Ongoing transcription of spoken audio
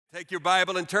Take your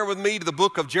Bible and turn with me to the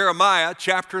book of Jeremiah,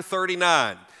 chapter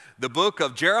 39. The book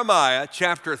of Jeremiah,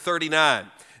 chapter 39.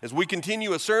 As we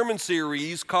continue a sermon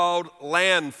series called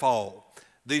Landfall.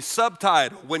 The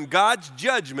subtitle, When God's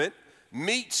Judgment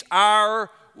Meets Our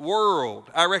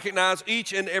World. I recognize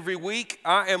each and every week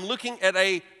I am looking at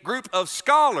a group of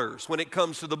scholars when it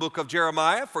comes to the book of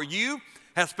Jeremiah. For you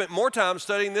have spent more time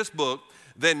studying this book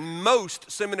than most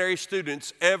seminary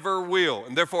students ever will.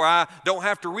 And therefore, I don't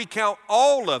have to recount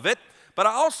all of it, but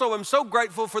I also am so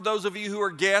grateful for those of you who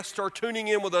are guests or tuning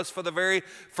in with us for the very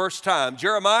first time.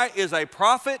 Jeremiah is a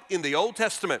prophet in the Old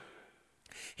Testament.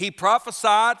 He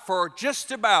prophesied for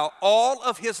just about all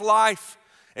of his life.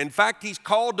 In fact, he's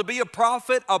called to be a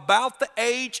prophet about the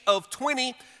age of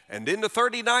 20, and in the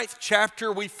 39th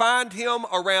chapter, we find him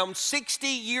around 60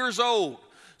 years old.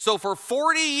 So for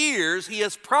 40 years, he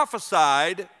has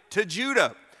prophesied to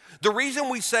Judah. The reason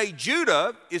we say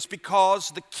Judah is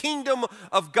because the kingdom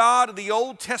of God in the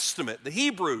Old Testament, the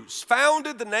Hebrews,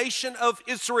 founded the nation of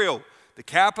Israel. The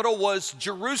capital was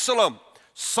Jerusalem.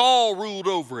 Saul ruled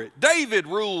over it. David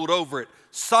ruled over it.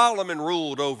 Solomon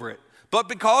ruled over it. But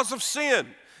because of sin,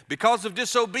 because of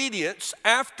disobedience,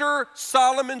 after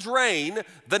Solomon's reign,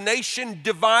 the nation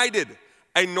divided.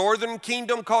 A northern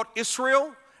kingdom called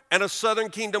Israel and a southern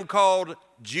kingdom called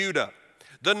Judah.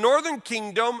 The northern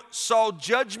kingdom saw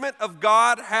judgment of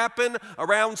God happen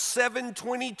around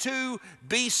 722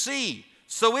 BC.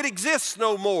 So it exists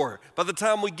no more by the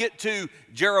time we get to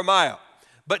Jeremiah.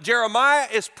 But Jeremiah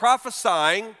is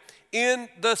prophesying in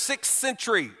the 6th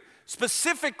century.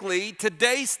 Specifically,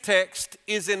 today's text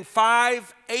is in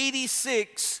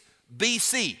 586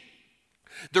 BC.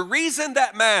 The reason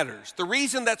that matters, the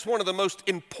reason that's one of the most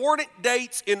important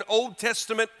dates in Old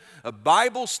Testament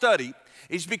Bible study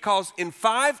is because in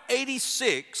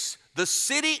 586, the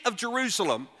city of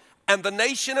Jerusalem and the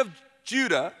nation of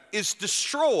Judah is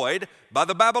destroyed by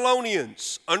the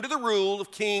Babylonians under the rule of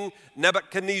King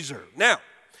Nebuchadnezzar. Now,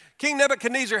 King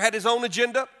Nebuchadnezzar had his own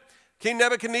agenda. King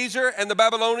Nebuchadnezzar and the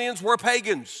Babylonians were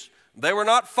pagans. They were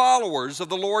not followers of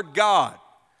the Lord God.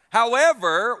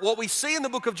 However, what we see in the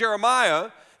book of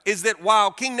Jeremiah is that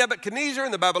while King Nebuchadnezzar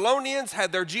and the Babylonians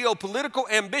had their geopolitical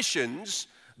ambitions,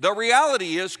 the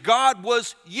reality is God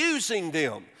was using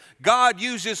them. God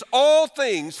uses all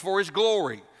things for His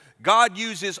glory. God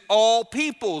uses all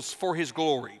peoples for His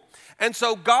glory. And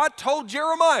so God told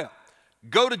Jeremiah,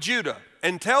 go to Judah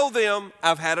and tell them,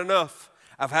 I've had enough.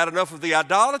 I've had enough of the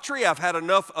idolatry. I've had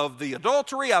enough of the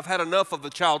adultery. I've had enough of the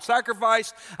child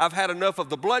sacrifice. I've had enough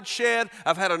of the bloodshed.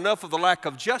 I've had enough of the lack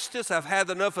of justice. I've had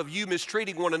enough of you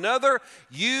mistreating one another.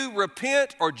 You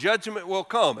repent or judgment will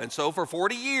come. And so for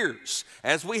 40 years,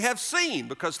 as we have seen,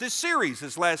 because this series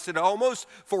has lasted almost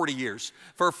 40 years,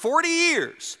 for 40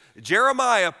 years,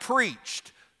 Jeremiah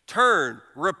preached, turn,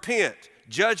 repent,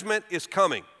 judgment is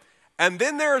coming. And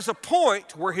then there is a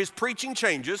point where his preaching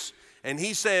changes and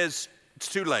he says,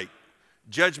 it's too late.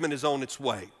 Judgment is on its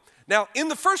way. Now, in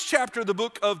the first chapter of the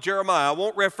book of Jeremiah, I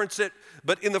won't reference it,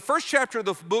 but in the first chapter of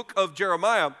the book of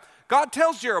Jeremiah, God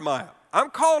tells Jeremiah, I'm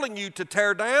calling you to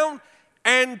tear down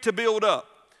and to build up.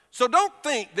 So don't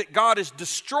think that God is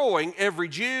destroying every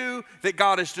Jew, that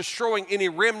God is destroying any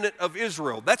remnant of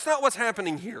Israel. That's not what's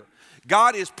happening here.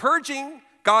 God is purging,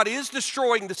 God is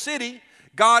destroying the city,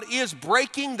 God is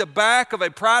breaking the back of a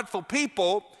prideful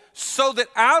people, so that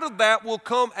out of that will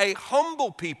come a humble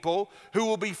people who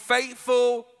will be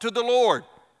faithful to the Lord.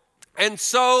 And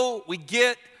so we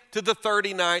get to the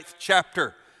 39th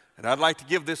chapter. And I'd like to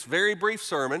give this very brief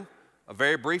sermon a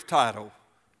very brief title,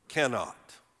 Cannot.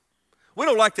 We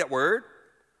don't like that word,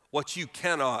 what you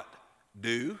cannot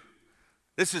do.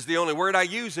 This is the only word I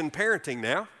use in parenting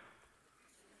now.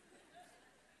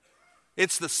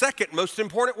 It's the second most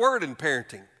important word in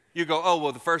parenting. You go, oh,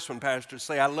 well, the first one, Pastor,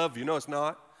 say I love you. No, it's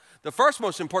not. The first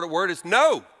most important word is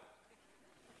no.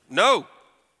 No.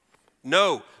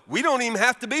 No. We don't even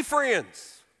have to be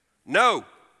friends. No.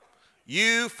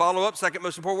 You, follow up, second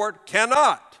most important word,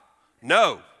 cannot.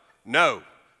 No. No.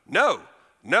 No.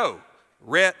 No.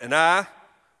 Rhett and I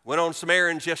went on some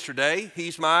errands yesterday.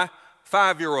 He's my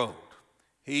 5-year-old.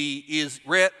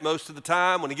 Rhett, most of the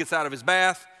time when he gets out of his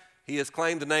bath, he has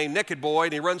claimed the name Naked Boy,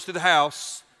 and he runs through the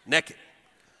house naked.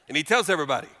 And he tells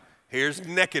everybody, here's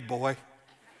Naked Boy.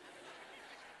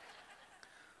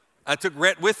 I took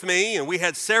Rhett with me, and we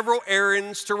had several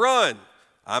errands to run.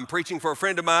 I'm preaching for a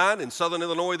friend of mine in Southern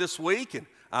Illinois this week, and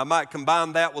I might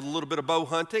combine that with a little bit of bow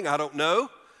hunting. I don't know.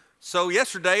 So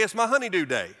yesterday is my honeydew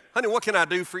day. Honey, what can I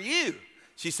do for you?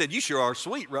 She said, you sure are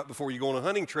sweet right before you go on a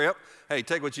hunting trip. Hey,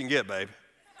 take what you can get, babe.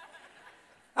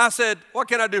 I said, what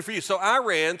can I do for you? So I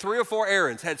ran 3 or 4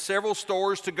 errands, had several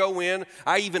stores to go in.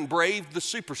 I even braved the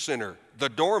Supercenter, the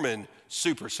Dorman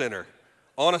Supercenter,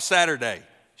 on a Saturday.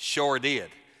 Sure did.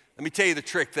 Let me tell you the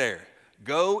trick there.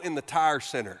 Go in the tire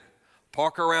center,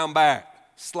 park around back,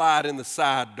 slide in the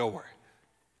side door.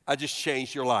 I just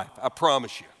changed your life, I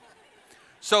promise you.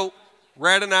 So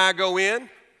Brad and I go in,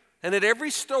 and at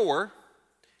every store,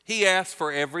 he asks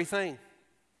for everything.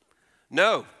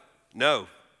 No, no,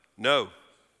 no,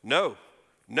 no,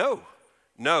 no,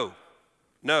 no,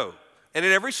 no. And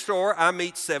at every store, I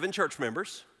meet 7 church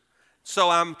members. So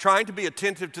I'm trying to be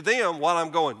attentive to them while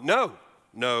I'm going, no,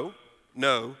 no,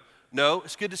 no, no.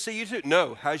 It's good to see you too.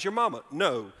 No. How's your mama?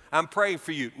 No. I'm praying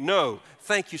for you. No.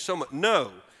 Thank you so much.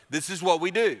 No. This is what we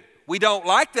do. We don't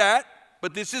like that,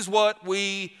 but this is what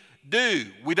we do.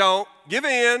 We don't give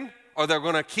in, or they're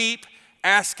going to keep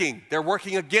asking. They're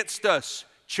working against us.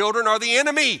 Children are the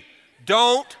enemy.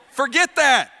 Don't forget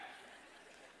that.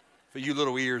 For you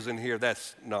little ears in here,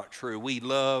 that's not true. We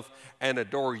love and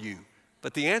adore you.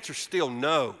 But the answer's still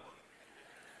no.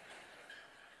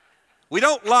 We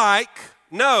don't like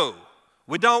no.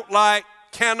 We don't like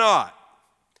cannot.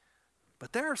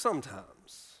 But there are some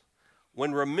times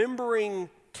when remembering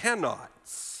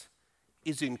cannots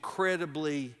is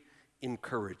incredibly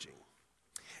encouraging.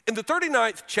 In the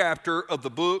 39th chapter of the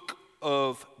book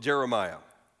of Jeremiah,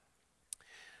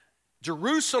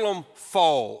 Jerusalem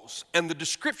falls, and the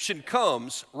description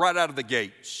comes right out of the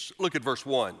gates. Look at verse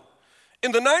 1.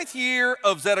 In the 9th year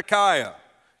of Zedekiah,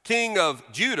 king of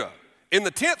Judah, in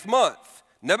the 10th month,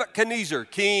 Nebuchadnezzar,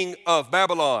 king of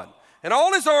Babylon, and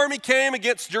all his army came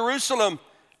against Jerusalem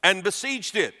and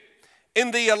besieged it.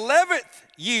 In the 11th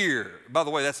year, by the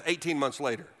way, that's 18 months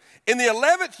later, in the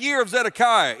 11th year of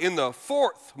Zedekiah, in the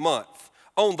 4th month,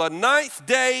 on the 9th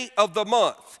day of the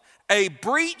month, a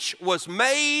breach was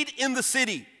made in the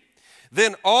city.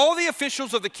 Then all the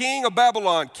officials of the king of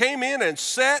Babylon came in and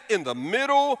sat in the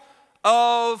middle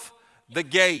of the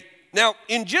gate. Now,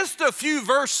 in just a few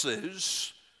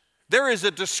verses, there is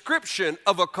a description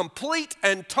of a complete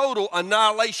and total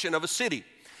annihilation of a city.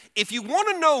 If you want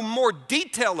to know more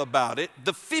detail about it,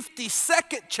 the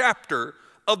 52nd chapter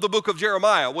of the book of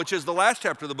Jeremiah, which is the last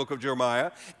chapter of the book of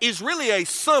Jeremiah, is really a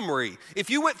summary. If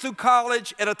you went through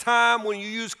college at a time when you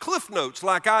used Cliff Notes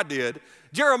like I did,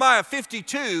 Jeremiah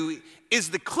 52 is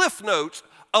the Cliff Notes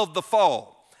of the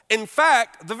fall. In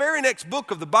fact, the very next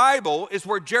book of the Bible is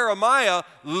where Jeremiah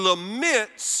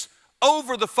laments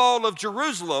over the fall of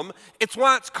Jerusalem. It's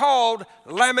why it's called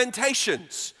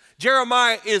Lamentations.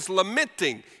 Jeremiah is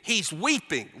lamenting. He's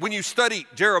weeping. When you study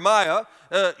Jeremiah,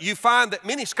 you find that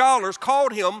many scholars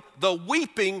called him the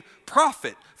weeping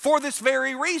prophet for this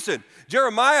very reason.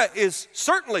 Jeremiah is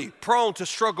certainly prone to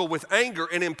struggle with anger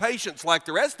and impatience like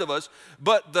the rest of us,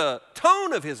 but the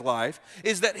tone of his life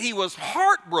is that he was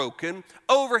heartbroken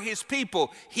over his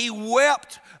people. He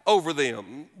wept over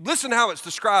them. Listen how it's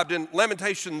described in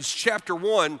Lamentations chapter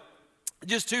 1.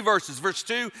 Just 2 verses, verse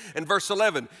 2 and verse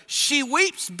 11. She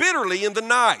weeps bitterly in the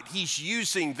night. He's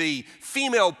using the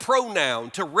female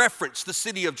pronoun to reference the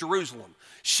city of Jerusalem.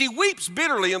 She weeps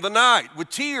bitterly in the night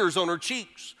with tears on her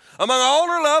cheeks. Among all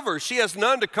her lovers, she has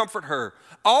none to comfort her.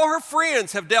 All her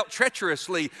friends have dealt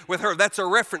treacherously with her. That's a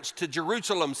reference to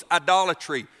Jerusalem's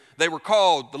idolatry. They were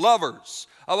called the lovers.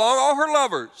 Among all her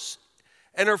lovers,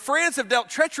 and her friends have dealt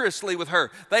treacherously with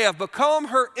her. They have become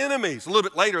her enemies. A little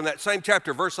bit later in that same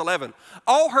chapter, verse 11.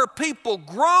 All her people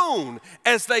groan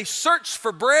as they search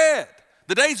for bread.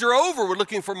 The days are over. We're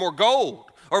looking for more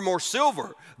gold or more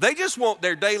silver. They just want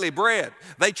their daily bread.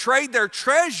 They trade their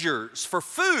treasures for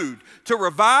food to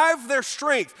revive their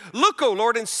strength. Look, O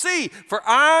Lord, and see, for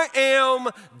I am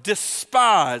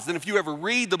despised. And if you ever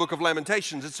read the book of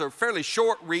Lamentations, it's a fairly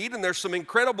short read, and there's some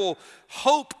incredible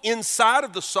hope inside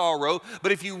of the sorrow.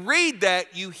 But if you read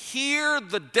that, you hear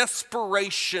the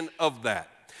desperation of that.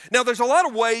 Now, there's a lot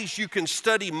of ways you can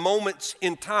study moments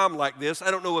in time like this. I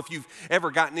don't know if you've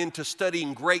ever gotten into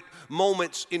studying great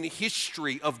moments in the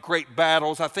history of great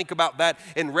battles. I think about that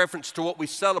in reference to what we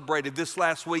celebrated this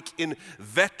last week in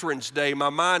Veterans Day. My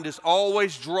mind is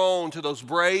always drawn to those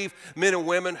brave men and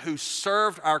women who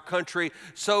served our country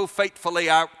so faithfully.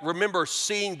 I remember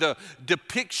seeing the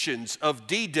depictions of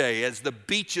D-Day as the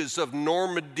beaches of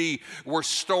Normandy were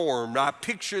stormed. I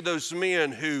picture those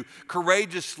men who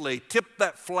courageously tipped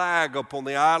that flag up on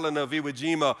the island of Iwo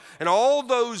Jima, and all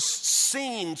those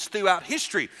scenes throughout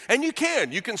history. And you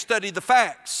can study the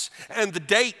facts and the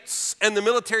dates and the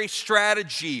military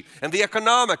strategy and the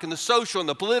economic and the social and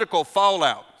the political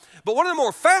fallout. But one of the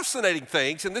more fascinating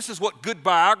things, and this is what good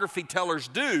biography tellers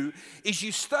do, is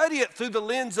you study it through the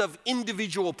lens of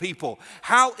individual people,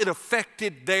 how it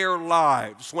affected their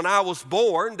lives. When I was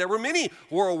born, there were many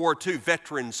World War II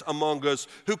veterans among us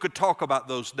who could talk about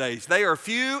those days. They are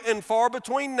few and far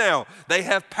between now. They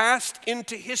have passed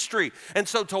into history. And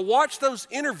so to watch those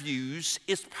interviews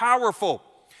is powerful.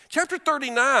 Chapter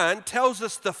 39 tells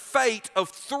us the fate of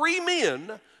 3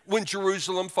 men when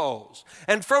Jerusalem falls.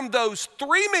 And from those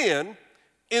 3 men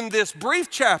in this brief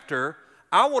chapter,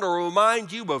 I want to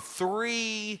remind you of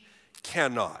 3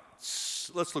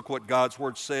 cannots. Let's look what God's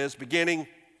word says, beginning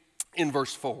in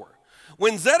verse 4.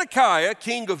 When Zedekiah,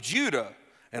 king of Judah,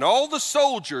 and all the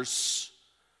soldiers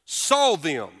saw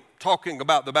them, talking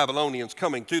about the Babylonians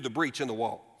coming through the breach in the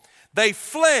wall, they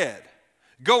fled,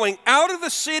 going out of the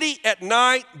city at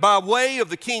night by way of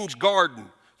the king's garden,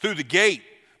 through the gate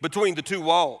between the 2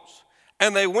 walls.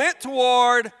 And they went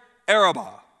toward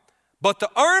Arabah. But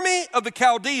the army of the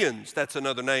Chaldeans, that's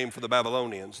another name for the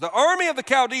Babylonians, the army of the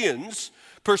Chaldeans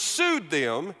pursued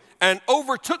them and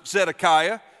overtook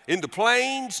Zedekiah in the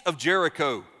plains of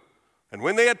Jericho. And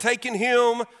when they had taken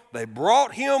him, they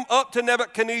brought him up to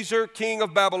Nebuchadnezzar, king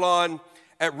of Babylon,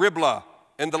 at Riblah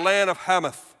in the land of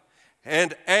Hamath.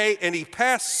 And he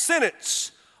passed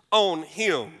sentence on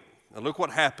him. Now look what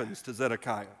happens to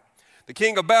Zedekiah. The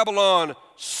king of Babylon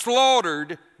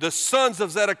slaughtered the sons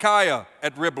of Zedekiah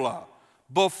at Riblah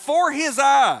before his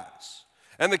eyes.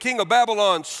 And the king of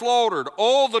Babylon slaughtered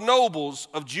all the nobles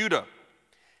of Judah.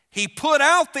 He put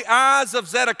out the eyes of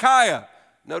Zedekiah.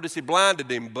 Notice he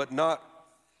blinded him, but not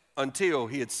until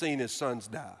he had seen his sons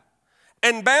die.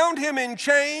 And bound him in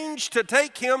chains to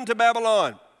take him to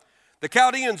Babylon. The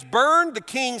Chaldeans burned the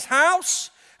king's house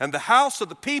and the house of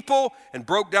the people and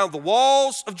broke down the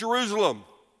walls of Jerusalem.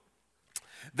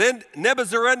 Then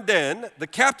Nebuzaradan, the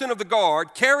captain of the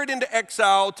guard, carried into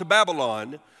exile to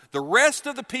Babylon the rest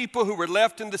of the people who were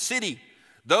left in the city,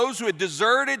 those who had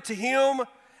deserted to him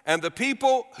and the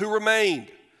people who remained.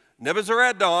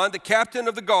 Nebuzaradan, the captain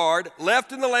of the guard,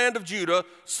 left in the land of Judah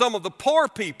some of the poor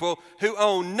people who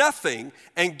owned nothing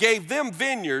and gave them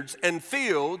vineyards and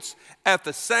fields at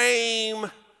the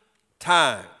same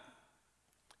time.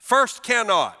 First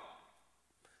cannot.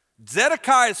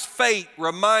 Zedekiah's fate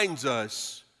reminds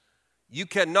us you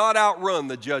cannot outrun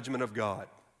the judgment of God.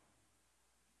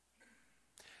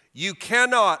 You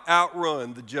cannot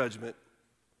outrun the judgment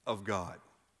of God.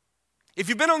 If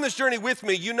you've been on this journey with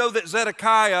me, you know that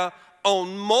Zedekiah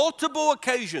on multiple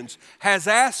occasions has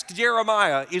asked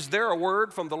Jeremiah, is there a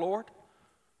word from the Lord?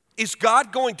 Is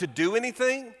God going to do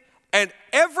anything? And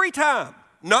every time,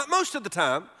 not most of the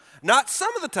time, not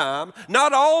some of the time,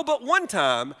 not all but one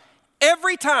time,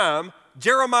 every time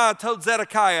Jeremiah told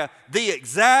Zedekiah the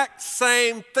exact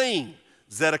same thing.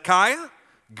 Zedekiah,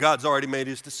 God's already made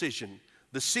his decision.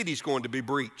 The city's going to be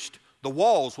breached. The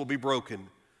walls will be broken.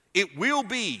 It will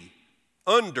be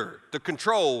under the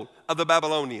control of the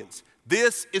Babylonians.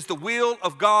 This is the will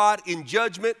of God in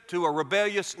judgment to a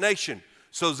rebellious nation.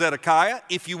 So Zedekiah,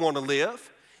 if you want to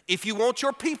live, if you want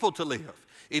your people to live,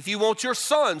 if you want your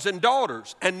sons and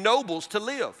daughters and nobles to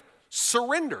live,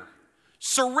 surrender.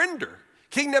 Surrender.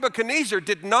 King Nebuchadnezzar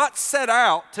did not set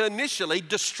out to initially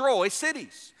destroy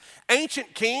cities.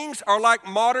 Ancient kings are like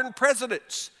modern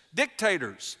presidents,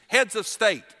 dictators, heads of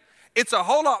state. It's a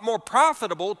whole lot more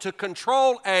profitable to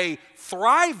control a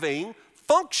thriving,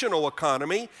 functional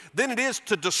economy than it is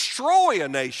to destroy a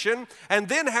nation and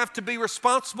then have to be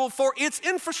responsible for its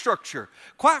infrastructure.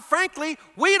 Quite frankly,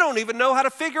 we don't even know how to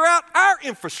figure out our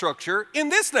infrastructure in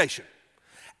this nation.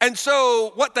 And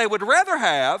so what they would rather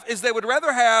have is they would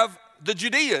rather have the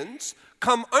Judeans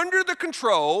come under the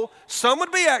control. Some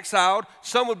would be exiled,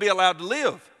 some would be allowed to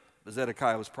live. But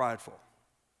Zedekiah was prideful.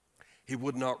 He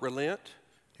would not relent.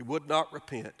 He would not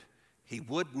repent. He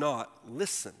would not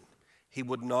listen. He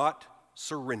would not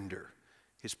surrender.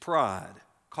 His pride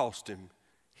cost him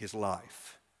his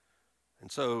life.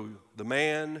 And so the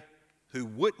man who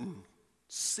wouldn't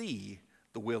see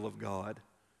the will of God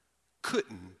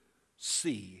couldn't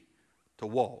see to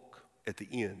walk at the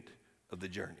end of the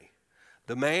journey.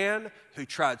 The man who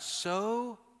tried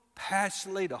so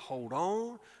passionately to hold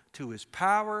on to his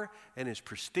power and his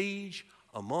prestige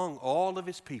among all of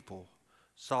his people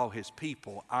saw his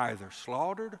people either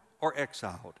slaughtered or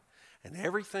exiled, and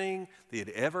everything they had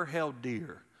ever held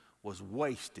dear was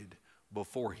wasted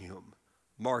before him,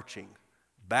 marching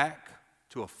back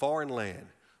to a foreign land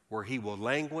where he will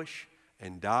languish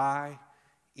and die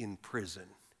in prison.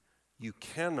 You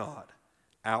cannot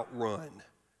outrun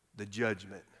the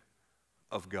judgment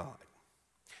of God.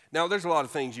 Now, there's a lot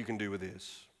of things you can do with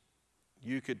this.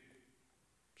 You could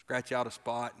scratch out a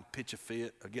spot and pitch a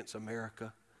fit against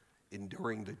America,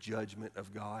 enduring the judgment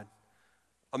of God.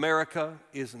 America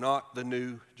is not the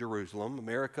New Jerusalem.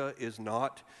 America is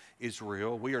not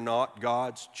Israel. We are not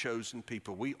God's chosen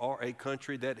people. We are a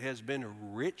country that has been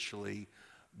richly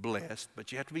blessed,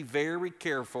 but you have to be very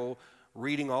careful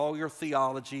reading all your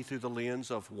theology through the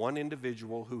lens of one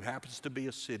individual who happens to be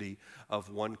a city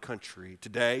of one country.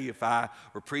 Today, if I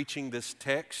were preaching this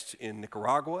text in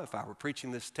Nicaragua, if I were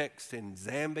preaching this text in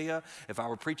Zambia, if I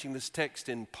were preaching this text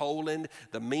in Poland,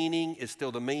 the meaning is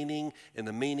still the meaning, and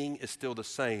the meaning is still the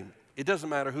same. It doesn't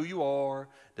matter who you are,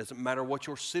 doesn't matter what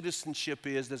your citizenship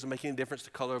is, doesn't make any difference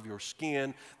the color of your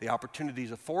skin, the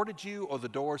opportunities afforded you, or the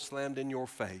door slammed in your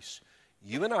face.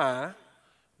 You and I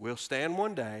will stand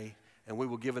one day and we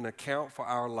will give an account for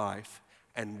our life,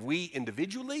 and we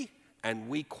individually and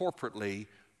we corporately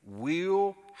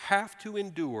will have to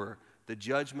endure the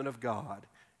judgment of God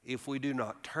if we do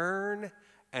not turn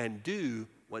and do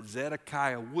what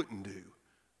Zedekiah wouldn't do,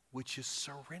 which is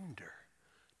surrender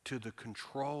to the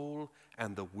control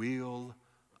and the will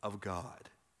of God.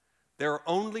 There are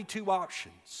only two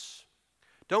options.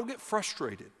 Don't get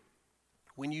frustrated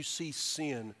when you see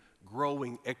sin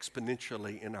growing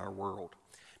exponentially in our world.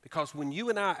 Because when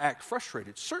you and I act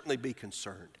frustrated, certainly be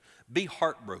concerned, be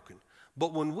heartbroken.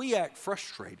 But when we act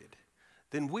frustrated,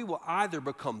 then we will either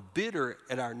become bitter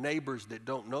at our neighbors that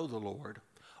don't know the Lord,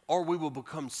 or we will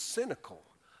become cynical.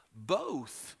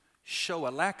 Both show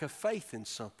a lack of faith in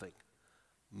something.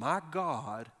 My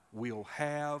God will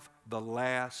have the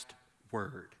last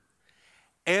word.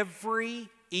 Every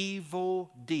evil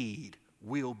deed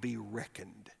will be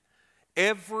reckoned.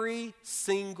 Every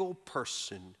single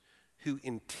person who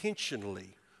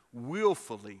intentionally,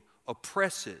 willfully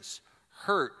oppresses,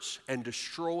 hurts, and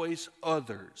destroys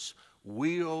others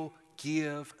will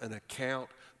give an account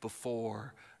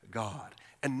before God.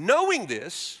 And knowing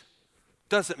this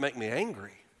doesn't make me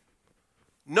angry.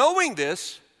 Knowing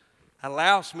this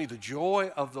allows me the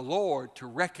joy of the Lord to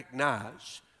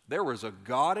recognize there is a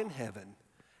God in heaven,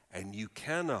 and you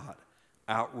cannot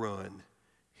outrun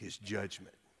his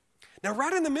judgment. Now,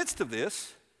 right in the midst of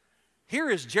this, here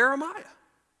is Jeremiah.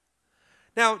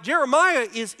 Now, Jeremiah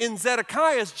is in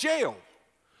Zedekiah's jail.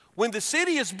 When the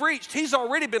city is breached, he's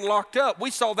already been locked up. We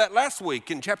saw that last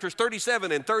week in chapters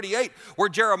 37 and 38, where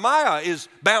Jeremiah is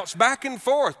bounced back and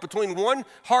forth between one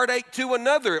heartache to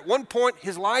another. At one point,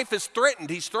 his life is threatened.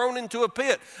 He's thrown into a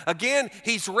pit. Again,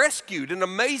 he's rescued in an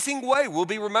amazing way. We'll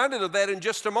be reminded of that in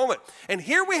just a moment. And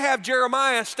here we have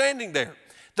Jeremiah standing there.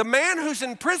 The man who's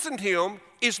imprisoned him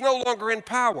is no longer in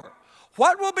power.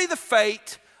 What will be the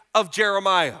fate of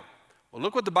Jeremiah? Well,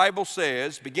 look what the Bible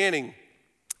says, beginning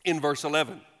in verse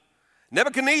 11.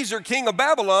 Nebuchadnezzar, king of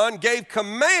Babylon, gave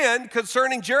command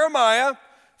concerning Jeremiah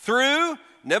through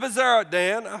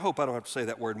Nebuzaradan, I hope I don't have to say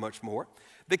that word much more,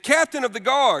 the captain of the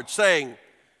guard, saying,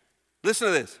 listen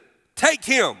to this, take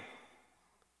him,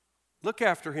 look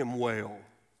after him well,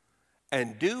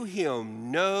 and do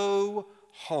him no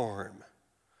harm,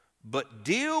 but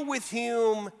deal with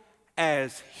him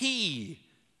as he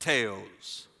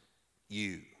tells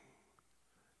you.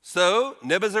 So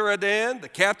Nebuzaradan, the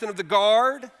captain of the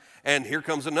guard, and here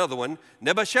comes another one,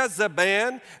 Nebuchadnezzar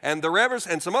and the rebels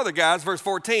and some other guys, verse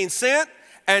 14, sent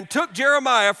and took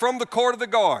Jeremiah from the court of the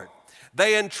guard.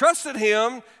 They entrusted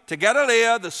him to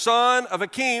Gedaliah, the son of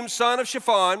Akim, son of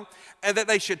Shaphan, and that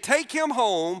they should take him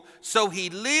home. So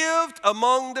he lived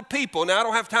among the people. Now, I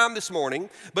don't have time this morning,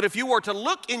 but if you were to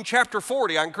look in chapter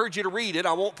 40, I encourage you to read it.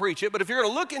 I won't preach it, but if you're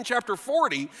going to look in chapter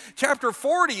 40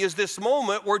 is this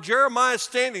moment where Jeremiah is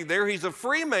standing there. He's a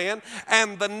free man,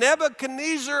 and the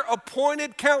Nebuchadnezzar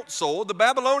appointed council, the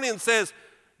Babylonian, says,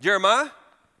 Jeremiah,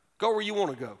 go where you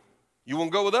want to go. You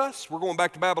want to go with us? We're going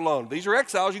back to Babylon. These are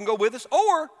exiles. You can go with us,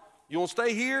 or you want to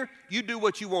stay here? You do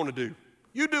what you want to do.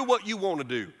 You do what you want to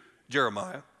do,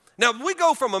 Jeremiah. Now, we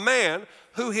go from a man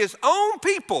who his own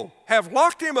people have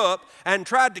locked him up and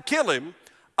tried to kill him.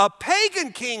 A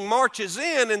pagan king marches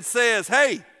in and says,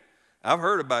 hey, I've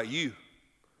heard about you.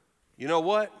 You know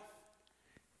what?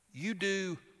 You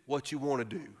do what you want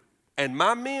to do, and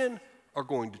my men are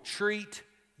going to treat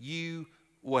you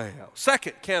well.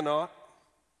 Second,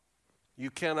 you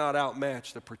cannot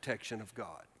outmatch the protection of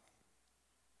God.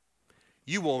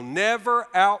 You will never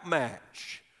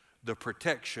outmatch the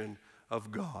protection of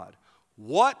God.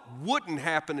 What wouldn't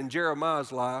happen in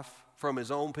Jeremiah's life from his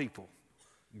own people,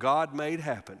 God made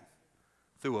happen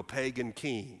through a pagan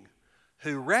king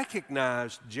who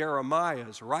recognized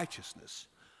Jeremiah's righteousness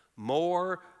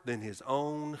more than his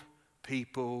own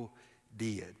people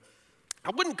did.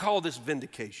 I wouldn't call this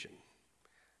vindication.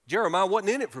 Jeremiah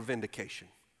wasn't in it for vindication.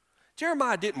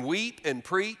 Jeremiah didn't weep and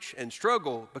preach and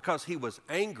struggle because he was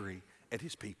angry at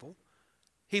his people.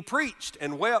 He preached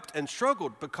and wept and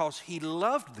struggled because he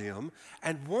loved them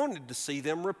and wanted to see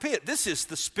them repent. This is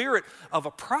the spirit of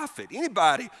a prophet.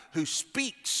 Anybody who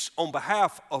speaks on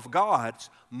behalf of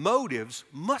God's motives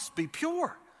must be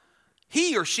pure.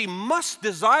 He or she must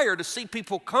desire to see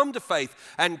people come to faith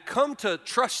and come to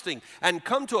trusting and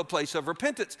come to a place of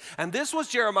repentance. And this was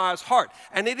Jeremiah's heart.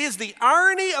 And it is the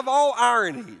irony of all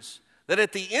ironies that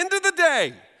at the end of the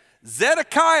day,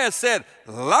 Zedekiah said,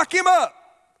 lock him up.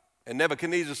 And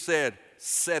Nebuchadnezzar said,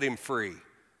 set him free.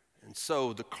 And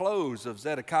so the close of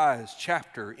Zedekiah's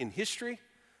chapter in history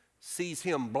sees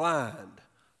him blind,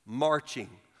 marching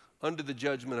under the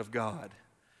judgment of God,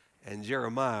 and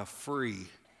Jeremiah free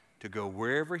to go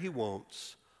wherever he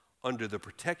wants under the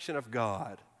protection of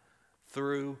God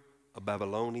through a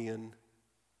Babylonian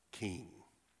king.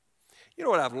 You know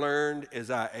what I've learned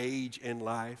as I age in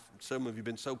life? Some of you have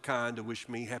been so kind to wish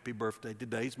me happy birthday.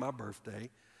 Today's my birthday.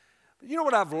 But you know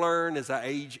what I've learned as I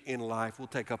age in life? We'll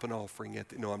take up an offering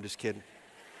no, I'm just kidding.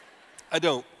 I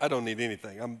don't need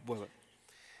anything.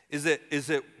 Is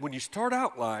that when you start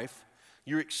out life,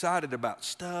 you're excited about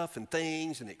stuff and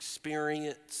things and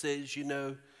experiences, you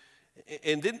know.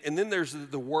 And then there's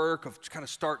the work of kind of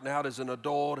starting out as an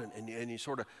adult, and you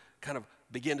sort of kind of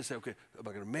begin to say, okay, am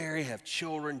I going to marry, have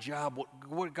children, job?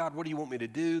 God, what do you want me to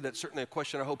do? That's certainly a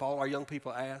question I hope all our young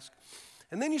people ask.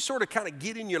 And then you sort of kind of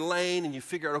get in your lane and you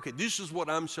figure out, okay, this is what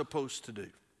I'm supposed to do.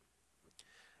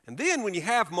 And then when you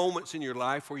have moments in your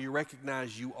life where you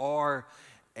recognize you are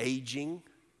aging,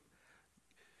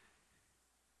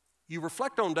 you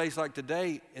reflect on days like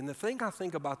today, and the thing I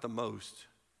think about the most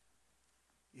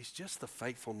is just the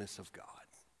faithfulness of God.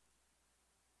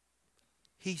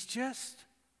 He's just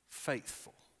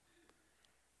faithful.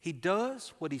 He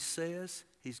does what he says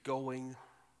he's going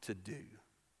to do.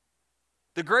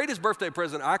 The greatest birthday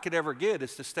present I could ever get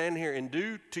is to stand here and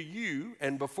do to you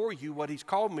and before you what he's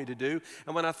called me to do.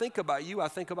 And when I think about you, I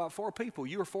think about 4 people.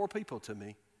 You are 4 people to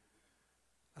me.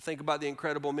 I think about the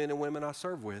incredible men and women I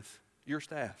serve with, your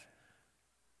staff.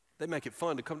 They make it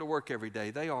fun to come to work every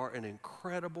day. They are an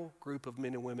incredible group of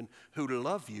men and women who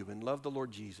love you and love the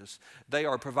Lord Jesus. They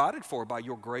are provided for by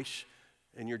your grace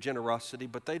and your generosity,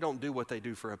 but they don't do what they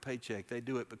do for a paycheck. They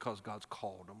do it because God's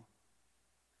called them.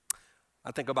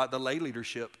 I think about the lay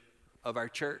leadership of our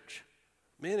church,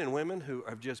 men and women who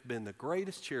have just been the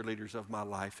greatest cheerleaders of my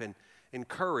life and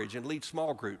encourage and lead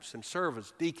small groups and serve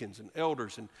as deacons and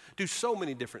elders and do so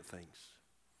many different things.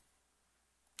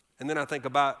 And then I think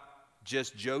about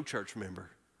just Joe church member,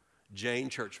 Jane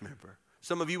church member.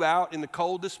 Some of you out in the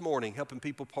cold this morning helping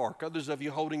people park. Others of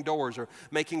you holding doors or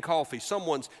making coffee.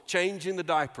 Someone's changing the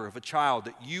diaper of a child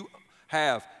that you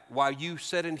have while you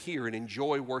sit in here and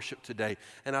enjoy worship today.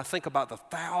 And I think about the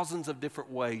thousands of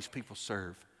different ways people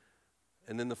serve.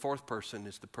 And then the 4th person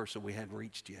is the person we hadn't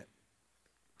reached yet.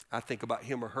 I think about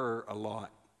him or her a lot.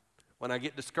 When I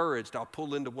get discouraged, I'll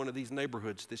pull into one of these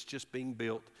neighborhoods that's just being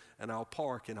built, and I'll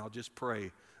park and I'll just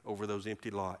pray over those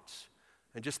empty lots.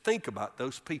 And just think about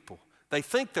those people. They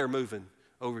think they're moving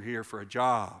over here for a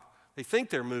job. They think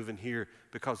they're moving here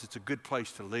because it's a good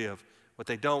place to live. What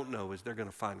they don't know is they're going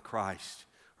to find Christ,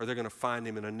 or they're going to find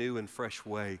him in a new and fresh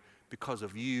way because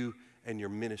of you and your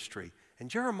ministry. And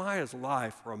Jeremiah's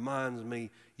life reminds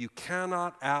me you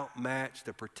cannot outmatch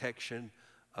the protection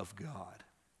of God.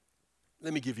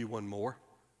 Let me give you one more.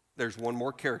 There's one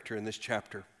more character in this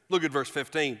chapter. Look at verse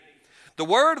 15. The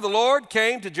word of the Lord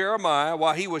came to Jeremiah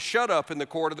while he was shut up in the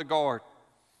court of the guard.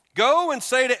 Go and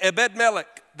say to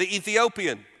Ebed-Melech, the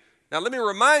Ethiopian. Now let me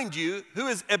remind you, who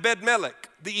is Ebed-Melech,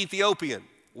 the Ethiopian?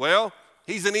 Well,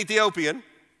 he's an Ethiopian,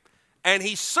 and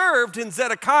he served in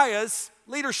Zedekiah's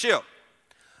leadership.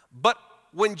 But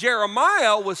when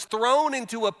Jeremiah was thrown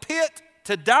into a pit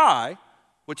to die,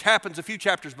 which happens a few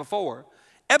chapters before,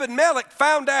 Ebed-Melech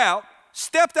found out,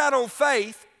 stepped out on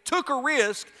faith, took a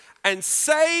risk, and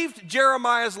saved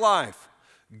Jeremiah's life.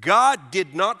 God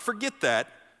did not forget that.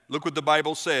 Look what the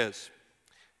Bible says.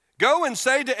 Go and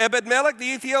say to Ebed-Melech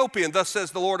the Ethiopian, thus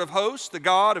says the Lord of hosts, the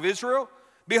God of Israel,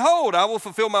 behold, I will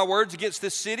fulfill my words against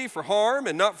this city for harm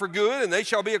and not for good, and they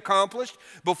shall be accomplished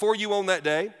before you on that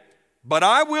day. But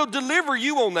I will deliver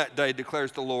you on that day,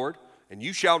 declares the Lord, and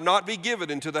you shall not be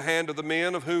given into the hand of the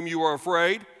men of whom you are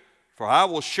afraid, for I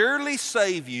will surely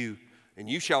save you, and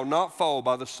you shall not fall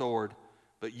by the sword,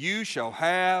 but you shall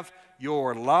have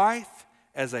your life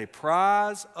as a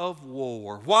prize of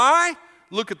war. Why?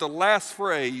 Look at the last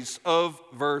phrase of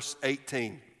verse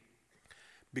 18.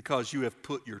 Because you have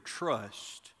put your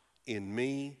trust in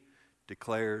me,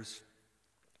 declares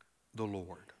the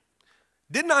Lord.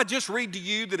 Didn't I just read to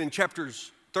you that in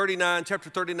chapters 39, chapter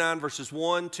 39, verses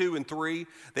 1, 2, and 3,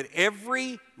 that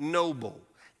every noble,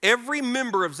 every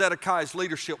member of Zedekiah's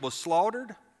leadership was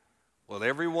slaughtered? Well,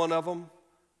 every one of them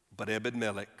but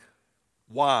Ebed-Melech.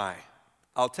 Why?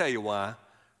 I'll tell you why.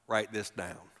 Write this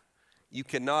down. You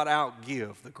cannot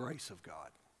outgive the grace of God.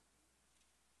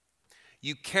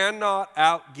 You cannot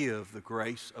outgive the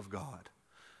grace of God.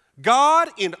 God,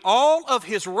 in all of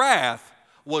his wrath,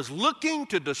 was looking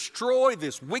to destroy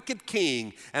this wicked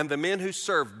king and the men who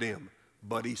served him.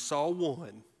 But he saw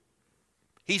one.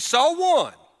 He saw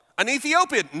one, an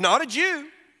Ethiopian, not a Jew,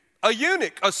 a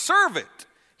eunuch, a servant.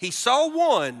 He saw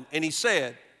one and he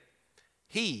said,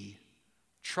 he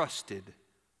trusted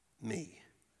me,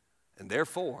 and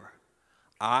therefore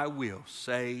I will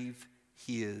save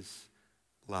his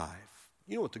life.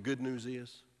 You know what the good news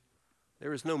is?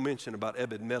 There is no mention about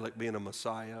Ebed-Melech being a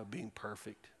Messiah, being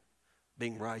perfect,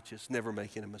 being righteous, never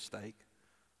making a mistake.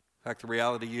 In fact, the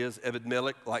reality is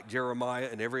Ebed-Melech, like Jeremiah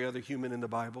and every other human in the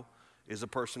Bible, is a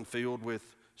person filled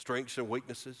with strengths and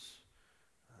weaknesses,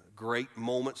 great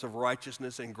moments of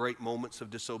righteousness and great moments of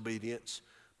disobedience.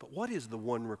 But what is the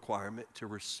one requirement to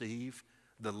receive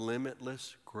the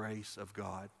limitless grace of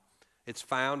God? It's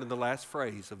found in the last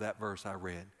phrase of that verse I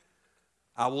read.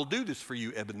 I will do this for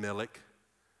you, Ebed-Melech,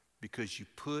 because you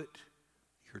put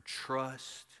your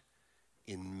trust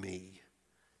in me.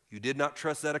 You did not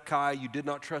trust Zedekiah. You did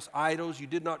not trust idols. You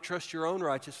did not trust your own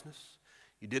righteousness.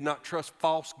 You did not trust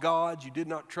false gods. You did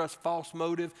not trust false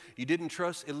motive. You didn't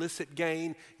trust illicit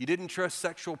gain. You didn't trust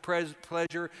sexual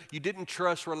pleasure. You didn't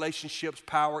trust relationships,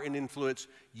 power, and influence.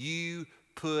 You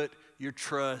put your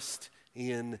trust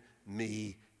in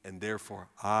me, and therefore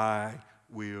I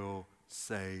will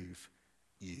save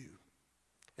you.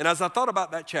 And as I thought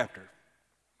about that chapter,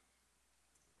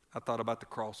 I thought about the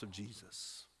cross of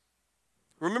Jesus.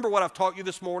 Remember what I've taught you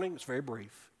this morning? It's very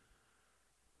brief.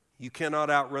 You cannot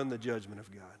outrun the judgment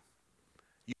of God.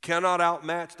 You cannot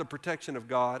outmatch the protection of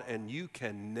God, and you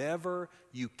cannot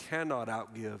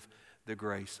outgive the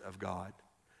grace of God.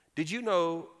 Did you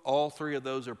know all three of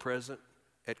those are present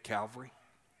at Calvary?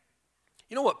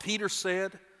 You know what Peter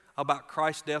said about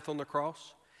Christ's death on the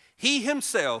cross? He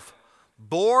himself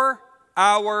bore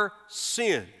our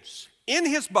sins in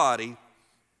his body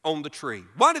on the tree.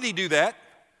 Why did he do that?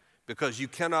 Because you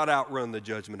cannot outrun the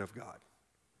judgment of God.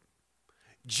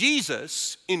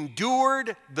 Jesus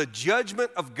endured the judgment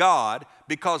of God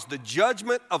because the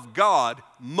judgment of God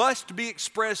must be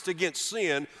expressed against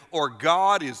sin, or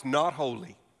God is not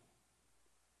holy.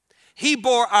 He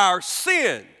bore our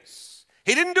sins.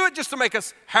 He didn't do it just to make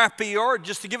us happy or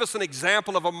just to give us an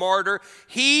example of a martyr.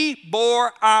 He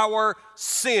bore our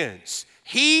sins.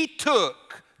 He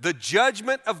took the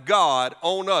judgment of God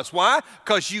on us. Why?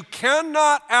 Because you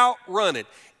cannot outrun it.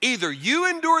 Either you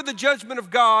endure the judgment of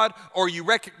God or you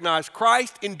recognize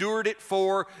Christ endured it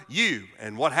for you.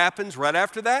 And what happens right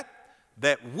after that?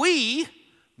 That we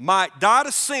might die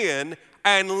to sin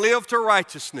and live to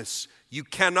righteousness. You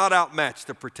cannot outmatch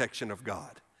the protection of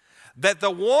God. That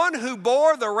the one who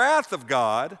bore the wrath of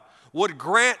God would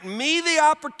grant me the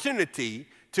opportunity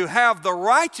to have the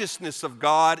righteousness of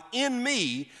God in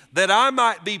me, that I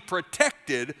might be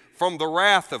protected from the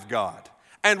wrath of God.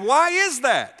 And why is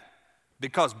that?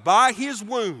 Because by his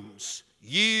wounds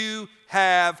you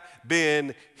have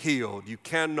been healed. You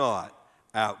cannot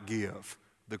outgive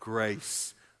the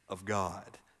grace of God.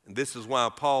 And this is why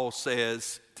Paul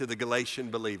says to the Galatian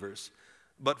believers,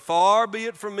 but far be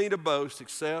it from me to boast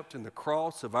except in the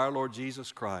cross of our Lord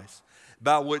Jesus Christ,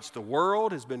 by which the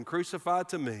world has been crucified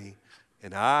to me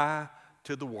and I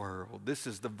to the world. This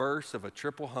is the verse of a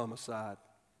triple homicide.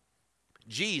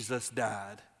 Jesus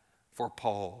died for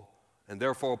Paul. And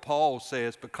therefore Paul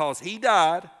says, because he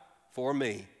died for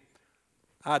me,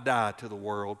 I died to the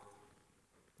world.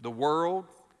 The world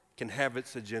can have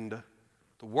its agenda.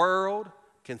 The world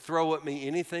can throw at me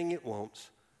anything it wants.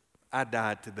 I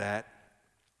died to that.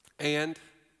 And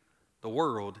the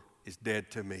world is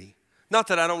dead to me. Not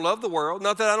that I don't love the world,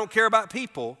 not that I don't care about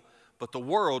people, but the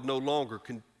world no longer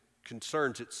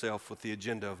concerns itself with the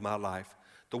agenda of my life.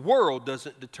 The world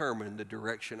doesn't determine the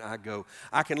direction I go.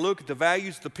 I can look at the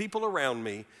values of the people around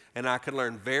me, and I can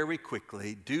learn very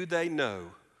quickly, do they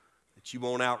know that you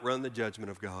won't outrun the judgment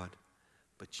of God,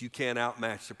 but you can't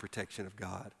outmatch the protection of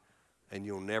God, and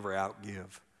you'll never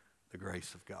outgive the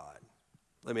grace of God.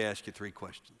 Let me ask you three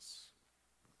questions.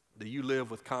 Do you live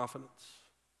with confidence?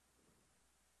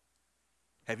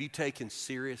 Have you taken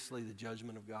seriously the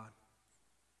judgment of God?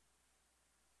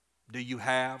 Do you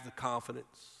have the confidence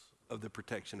of the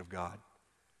protection of God?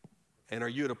 And are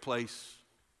you at a place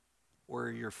where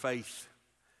your faith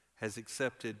has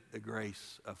accepted the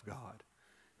grace of God?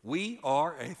 We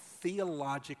are a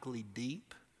theologically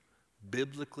deep,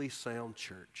 biblically sound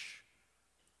church.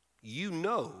 You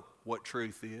know what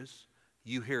truth is.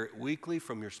 You hear it weekly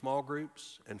from your small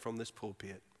groups and from this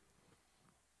pulpit.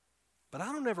 But I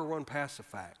don't ever run past the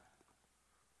fact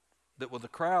that with a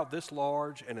crowd this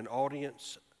large and an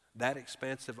audience that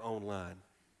expansive online,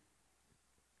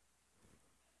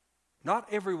 not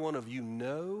every one of you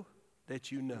know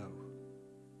that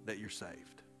you're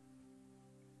saved.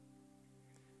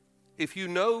 If you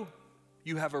know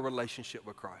you have a relationship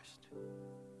with Christ,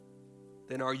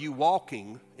 then are you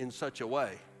walking in such a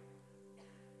way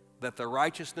that the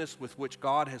righteousness with which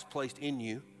God has placed in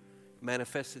you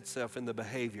manifests itself in the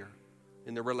behavior,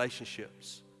 in the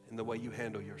relationships, in the way you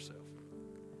handle yourself?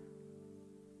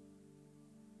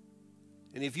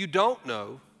 And if you don't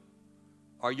know,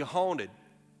 are you haunted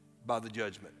by the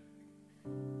judgment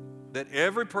that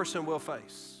every person will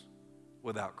face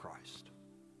without Christ?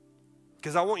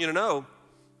 Because I want you to know,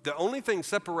 the only thing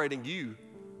separating you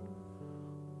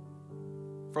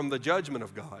from the judgment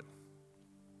of God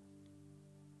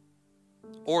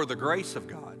or the grace of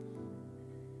God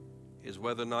is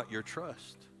whether or not your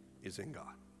trust is in God.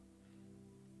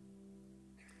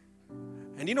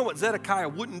 And you know what Zedekiah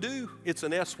wouldn't do? It's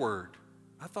an S word.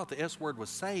 I thought the S word was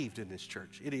saved in this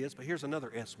church. It is, but here's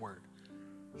another S word.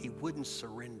 He wouldn't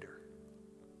surrender.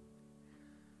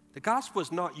 The gospel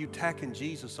is not you tacking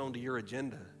Jesus onto your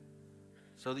agenda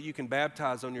so that you can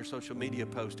baptize on your social media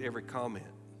post every comment.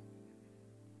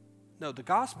 No, the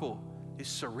gospel is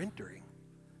surrendering.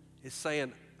 It's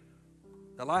saying,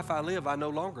 the life I live, I no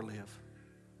longer live.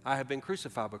 I have been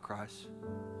crucified with Christ.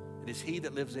 It is He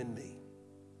that lives in me.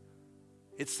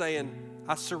 It's saying,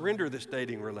 I surrender this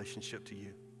dating relationship to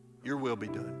you. Your will be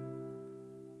done.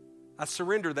 I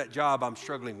surrender that job I'm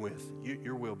struggling with.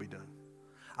 Your will be done.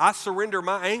 I surrender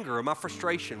my anger or my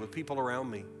frustration with people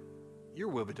around me. Your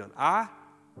will be done. I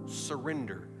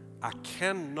surrender. I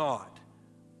cannot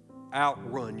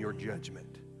outrun your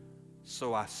judgment.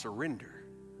 So I surrender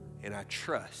and I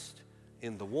trust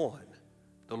in the one,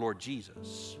 the Lord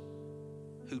Jesus,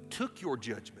 who took your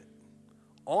judgment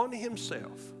on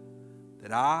Himself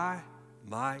that I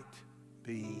might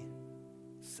be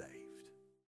saved.